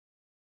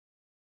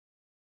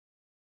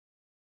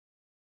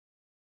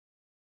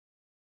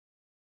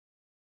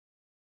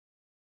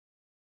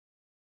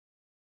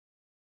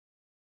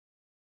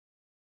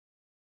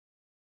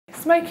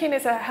Smoking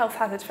is a health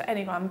hazard for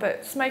anyone,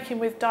 but smoking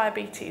with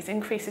diabetes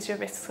increases your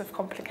risks of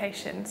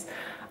complications.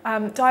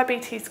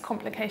 Diabetes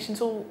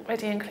complications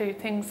already include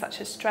things such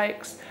as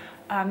strokes,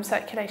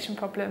 circulation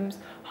problems,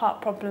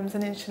 heart problems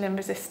and insulin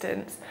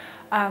resistance.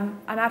 And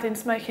adding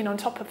smoking on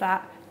top of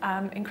that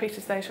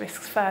increases those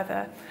risks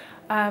further.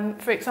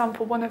 For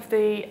example, one of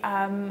the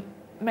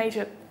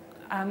major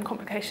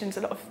complications a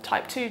lot of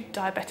type 2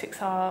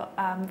 diabetics are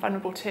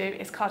vulnerable to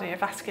is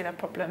cardiovascular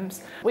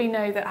problems. We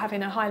know that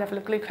having a high level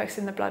of glucose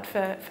in the blood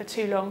for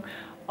too long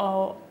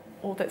or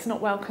that's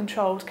not well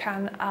controlled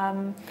can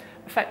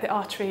affect the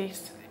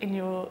arteries in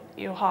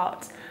your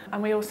heart.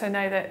 And we also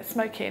know that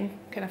smoking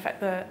can affect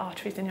the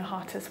arteries in your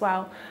heart as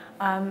well.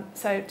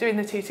 So doing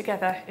the two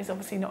together is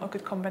obviously not a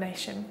good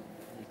combination.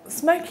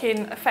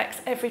 Smoking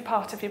affects every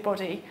part of your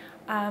body.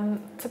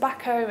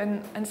 Tobacco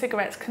and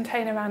cigarettes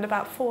contain around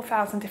about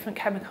 4,000 different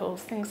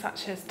chemicals, things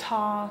such as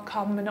tar,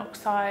 carbon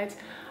monoxide,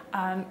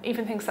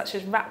 even things such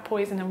as rat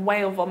poison and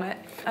whale vomit.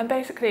 And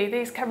basically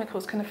these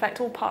chemicals can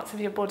affect all parts of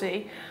your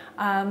body.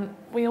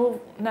 We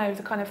all know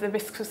the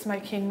risks of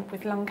smoking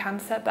with lung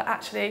cancer, but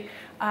actually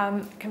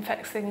it can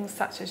affect things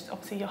such as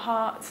obviously your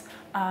heart,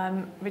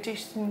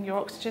 reducing your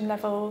oxygen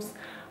levels,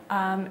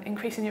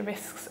 increasing your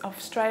risks of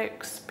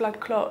strokes, blood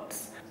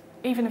clots,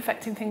 even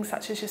affecting things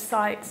such as your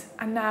sight,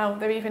 and now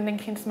they're even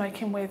linking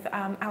smoking with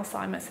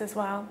Alzheimer's as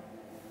well.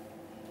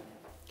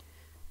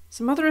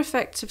 Some other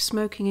effects of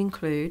smoking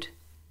include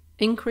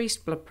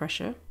increased blood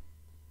pressure,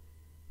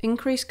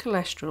 increased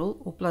cholesterol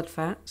or blood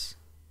fats,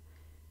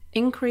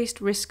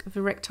 increased risk of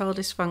erectile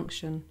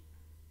dysfunction.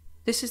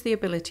 This is the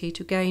ability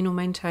to gain or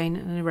maintain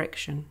an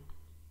erection.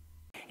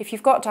 If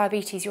you've got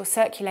diabetes, your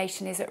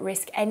circulation is at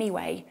risk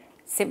anyway,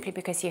 simply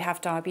because you have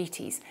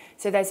diabetes.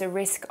 So there's a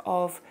risk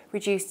of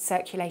reduced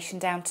circulation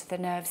down to the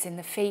nerves in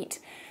the feet,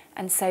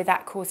 and so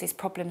that causes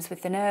problems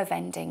with the nerve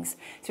endings.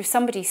 So if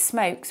somebody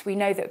smokes, we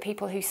know that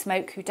people who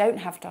smoke who don't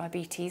have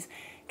diabetes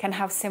can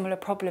have similar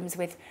problems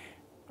with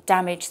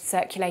damaged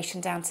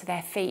circulation down to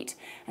their feet.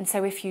 And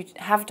so if you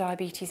have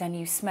diabetes and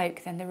you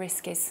smoke, then the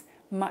risk is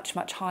much,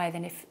 much higher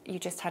than if you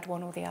just had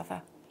one or the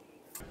other.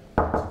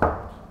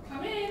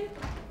 Come in.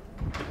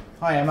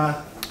 Hi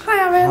Emma. Hi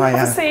Aaron, Hi,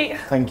 have a seat.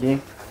 Thank you.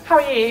 How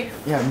are you?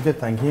 Yeah, I'm good,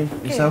 thank you.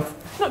 Good.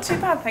 Yourself? Not too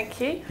bad,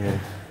 thank you. Good.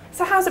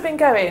 So how's it been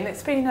going?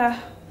 It's been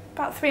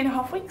about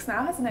 3.5 weeks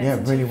now, hasn't it? Yeah,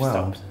 since really you've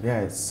well. stopped?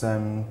 Yeah, it's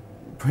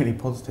really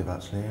positive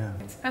actually, yeah.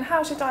 And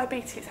how's your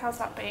diabetes? How's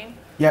that been?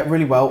 Yeah,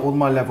 really well. All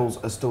my levels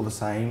are still the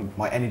same.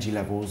 My energy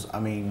levels, I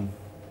mean,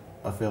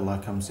 I feel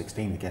like I'm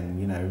 16 again,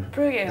 you know.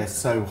 Brilliant. They're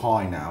so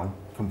high now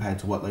compared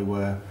to what they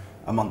were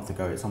a month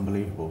ago. It's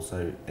unbelievable.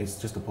 So it's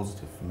just a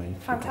positive for me.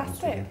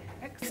 Fantastic.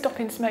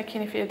 Stopping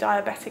smoking if you're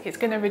diabetic, it's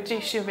going to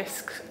reduce your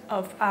risk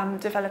of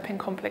developing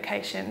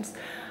complications.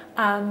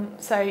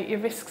 So your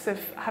risks of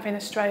having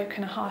a stroke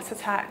and a heart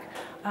attack,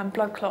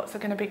 blood clots are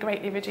going to be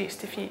greatly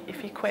reduced if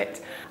you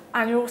quit.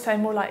 And you're also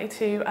more likely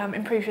to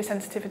improve your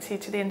sensitivity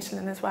to the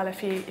insulin as well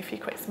if you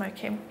quit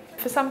smoking.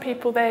 For some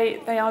people, they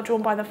are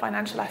drawn by the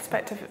financial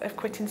aspect of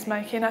quitting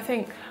smoking. I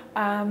think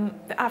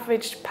the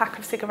average pack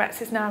of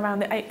cigarettes is now around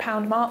the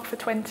 £8 mark for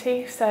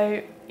 20.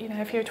 So, you know,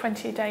 if you're a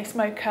 20-day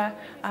smoker,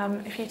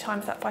 if you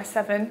times that by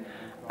 7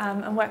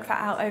 and work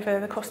that out over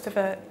the cost of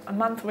a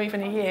month or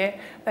even a year,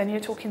 then you're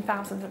talking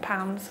thousands of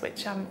pounds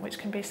which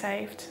can be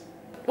saved.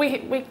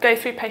 We go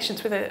through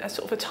patients with a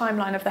sort of a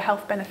timeline of the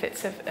health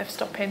benefits of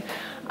stopping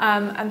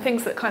and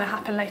things that kind of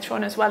happen later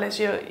on, as well as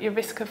your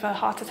risk of a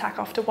heart attack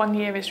after 1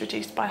 year is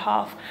reduced by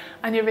half,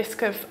 and your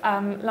risk of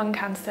lung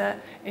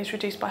cancer is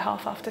reduced by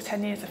half after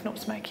 10 years of not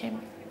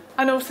smoking.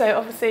 And also,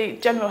 obviously,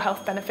 general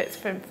health benefits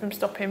from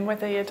stopping,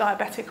 whether you're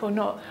diabetic or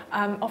not.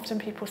 Often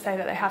people say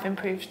that they have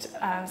improved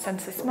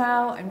sense of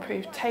smell,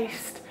 improved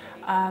taste,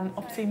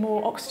 obviously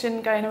more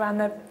oxygen going around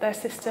their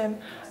system,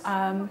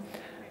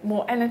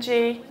 more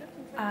energy,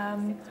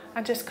 and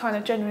just kind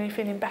of generally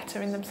feeling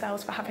better in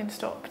themselves for having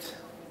stopped.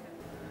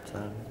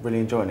 So really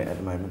enjoying it at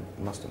the moment,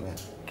 I must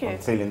admit. Good. I'm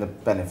feeling the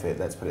benefit,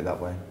 let's put it that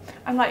way.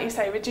 And like you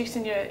say,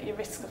 reducing your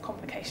risk of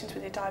complications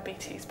with your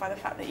diabetes by the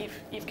fact that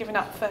you've given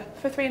up for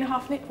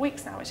 3.5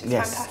 weeks now, which is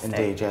fantastic. Yes,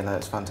 indeed, yeah, no,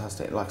 it's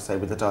fantastic. Like I say,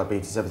 with the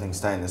diabetes, everything's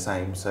staying the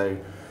same, so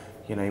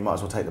you know, you might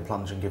as well take the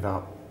plunge and give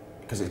up,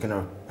 because it's going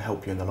to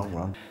help you in the long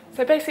run.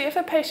 So basically, if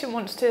a patient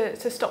wants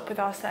to stop with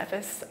our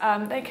service,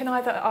 they can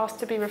either ask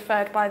to be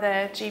referred by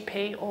their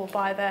GP or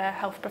by their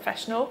health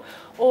professional,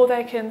 or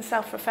they can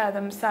self-refer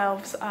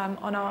themselves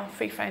on our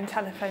free phone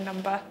telephone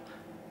number,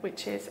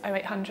 which is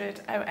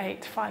 0800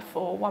 08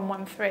 54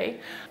 113.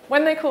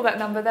 When they call that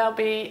number, they'll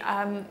be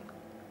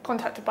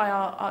contacted by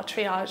our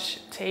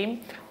triage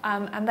team,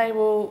 and they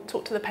will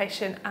talk to the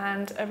patient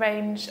and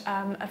arrange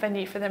a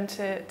venue for them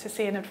to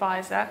see an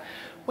advisor.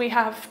 We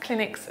have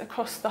clinics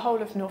across the whole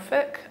of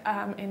Norfolk,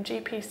 in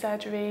GP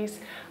surgeries,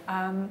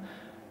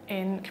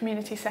 in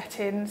community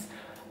settings,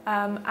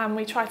 and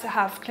we try to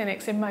have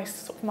clinics in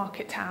most sort of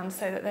market towns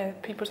so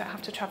that people don't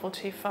have to travel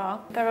too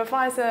far. Their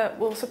advisor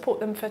will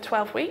support them for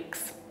 12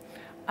 weeks.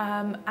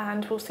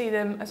 And we'll see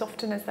them as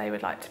often as they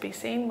would like to be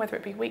seen, whether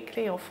it be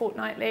weekly or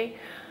fortnightly.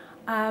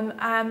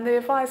 and the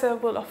advisor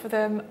will offer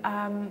them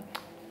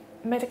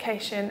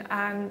medication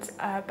and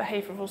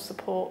behavioural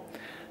support.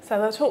 So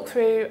they'll talk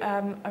through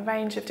a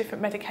range of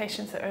different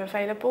medications that are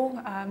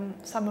available,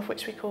 some of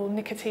which we call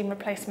nicotine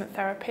replacement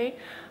therapy,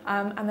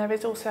 and there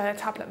is also a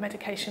tablet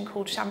medication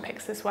called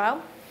Champix as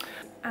well.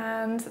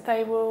 And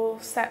they will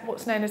set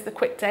what's known as the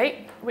quit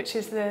date, which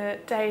is the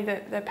day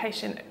that the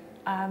patient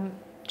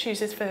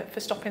chooses for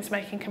stopping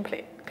smoking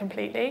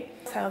completely.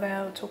 So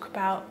they'll talk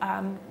about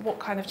what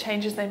kind of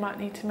changes they might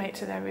need to make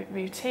to their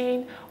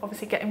routine,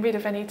 obviously getting rid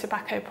of any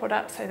tobacco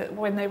products so that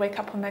when they wake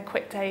up on their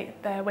quit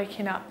date, they're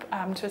waking up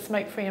to a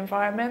smoke-free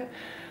environment.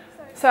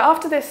 So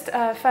after this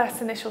first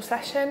initial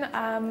session,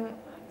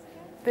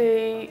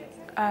 the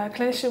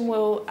clinician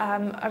will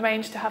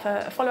arrange to have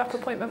a follow-up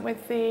appointment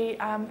with the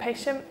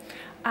patient,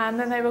 and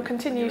then they will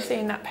continue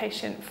seeing that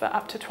patient for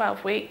up to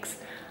 12 weeks.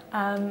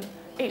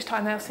 Each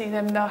time they'll see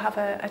them, they'll have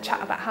a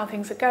chat about how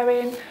things are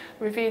going,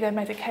 review their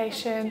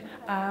medication,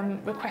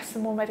 request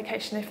some more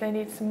medication if they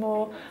need some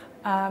more,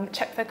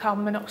 check their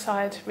carbon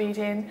monoxide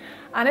reading,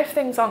 and if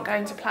things aren't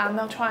going to plan,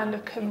 they'll try and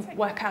look and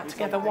work out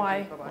together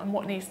why and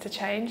what needs to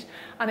change,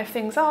 and if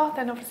things are,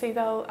 then obviously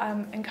they'll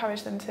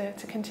encourage them to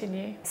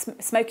continue.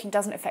 Smoking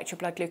doesn't affect your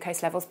blood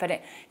glucose levels, but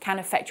it can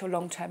affect your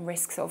long-term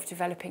risks of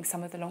developing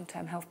some of the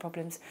long-term health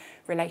problems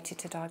related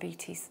to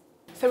diabetes.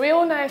 So we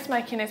all know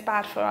smoking is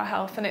bad for our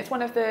health, and it's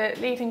one of the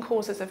leading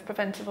causes of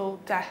preventable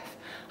death.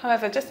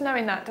 However, just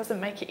knowing that doesn't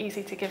make it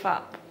easy to give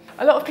up.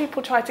 A lot of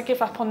people try to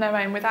give up on their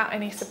own without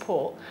any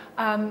support,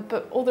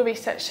 but all the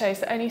research shows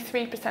that only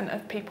 3%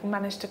 of people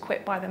manage to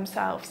quit by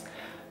themselves.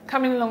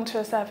 Coming along to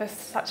a service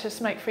such as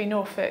Smoke Free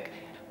Norfolk,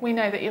 we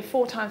know that you're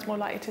 4 times more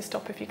likely to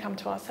stop if you come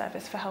to our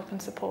service for help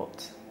and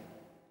support.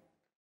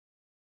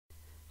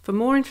 For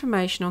more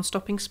information on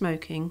stopping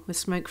smoking with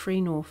Smoke Free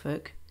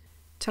Norfolk,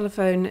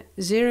 telephone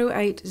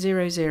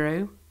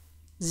 0800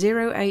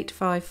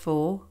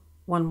 0854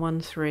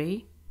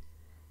 113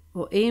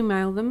 or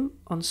email them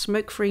on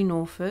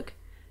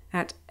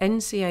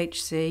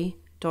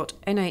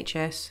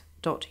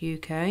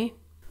smokefreenorfolk@nchc.nhs.uk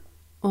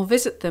or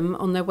visit them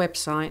on their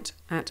website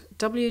at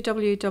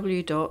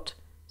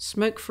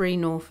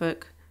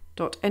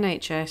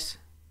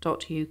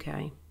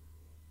www.smokefreenorfolk.nhs.uk.